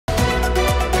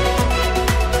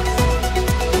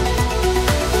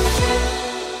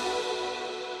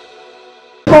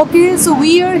Okay, so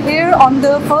we are here on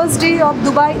the first day of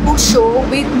Dubai WoodShow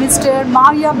with Mr.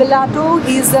 Bellato.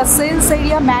 He is the sales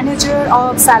area manager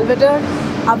of Salvador.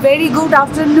 A very good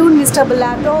afternoon, Mr.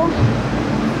 Bellato.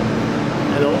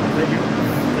 Hello, thank you.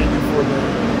 Thank you for the...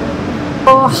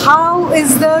 How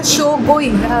is the show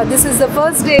going? This is the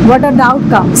first day. What are the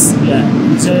outcomes? Yeah,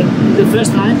 it's the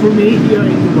first time for me here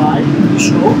in Dubai, the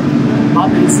show.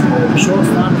 But the show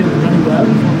started very well,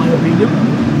 in my opinion.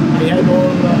 I had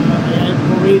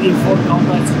already 4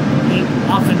 contacts in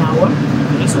half an hour.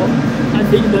 Okay, so I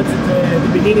think that the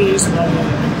beginning is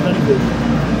very good.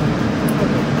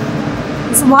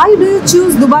 So why do you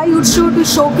choose Dubai WoodShow to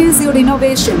showcase your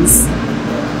innovations?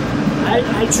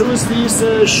 I choose this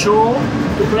show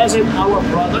to present our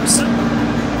products,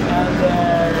 and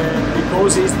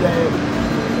because it's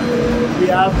we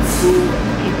have to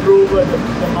improve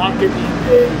the market in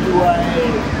the UAE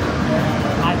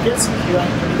markets here in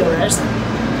the Middle East,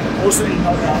 also in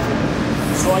North Africa.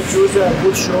 So I choose a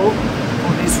good show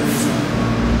for this reason.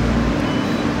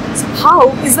 So how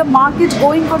is the market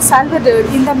going for Salvador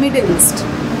in the Middle East?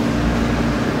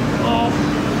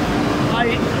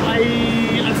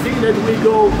 I think that we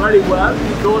go very well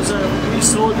because we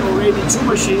sold already 2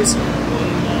 machines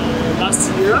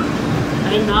last year,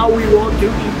 and now we want to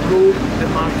improve the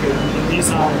market in this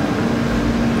area.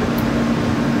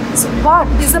 So what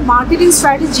is the marketing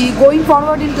strategy going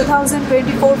forward in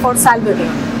 2024 for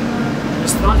Salvador? The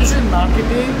strategy in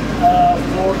marketing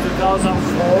for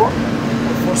 2004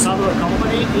 for Salvador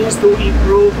company is to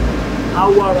improve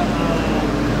our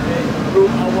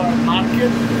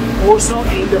market also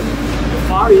in the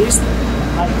Far East,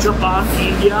 like Japan,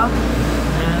 India,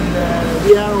 and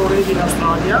we are already in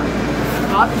Australia,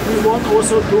 but we want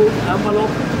also to envelop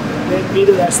the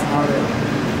Middle East area.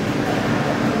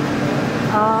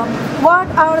 What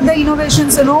are the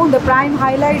innovations, the prime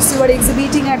highlights you are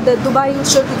exhibiting at the Dubai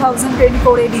WoodShow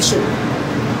 2024 edition?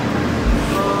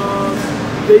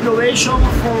 The innovation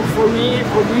for me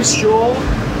for this show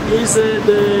is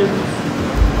the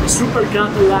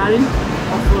supercut line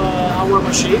of our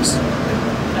machines,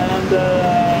 and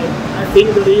I think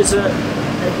there is a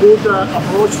good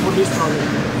approach for this product.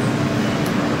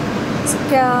 So,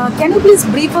 can you please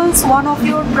brief us one of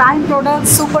your prime products,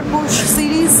 Super Push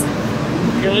series?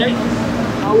 Okay,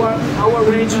 our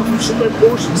range of Super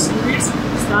Push series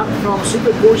start from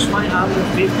Super Push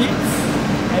 550.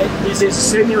 This is a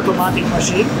semi-automatic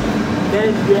machine.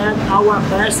 Then we have our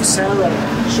best seller,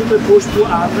 Super Push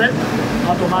 200,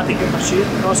 automatic machine,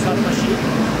 cross-cut machine.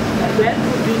 And then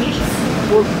we finish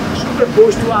for Super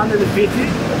Push 250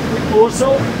 with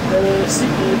also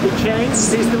the chain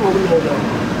system of loader.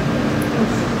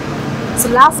 So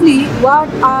lastly, what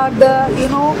are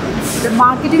the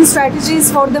marketing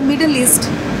strategies for the Middle East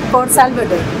for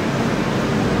Salvador?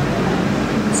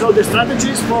 So the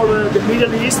strategies for the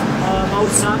Middle East about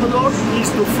Salvador is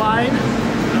to find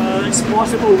it's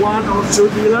possible 1 or 2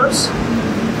 dealers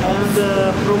and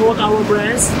promote our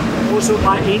brands also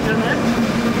by internet,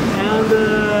 and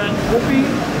hoping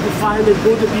to find a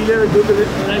good dealer, good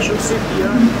relationship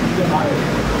here in the market.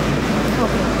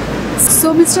 Okay.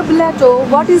 So Mr. Bellato,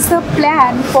 what is the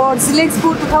plan for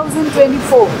Expo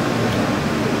 2024?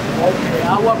 Okay,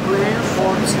 our plan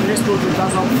for Expo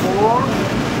 2004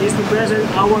 is to present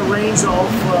our range of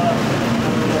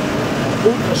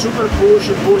Super Push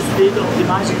boost speed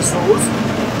optimizing saws.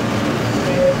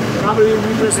 Probably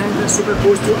we present the Super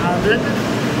Push 200,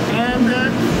 and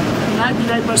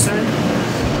 99%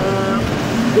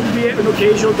 would be an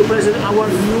occasion to present our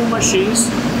new machines,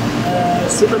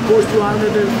 Super Push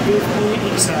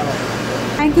 250 XL.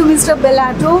 Thank you, Mr.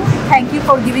 Bellato. Thank you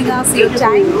for giving us your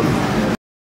time.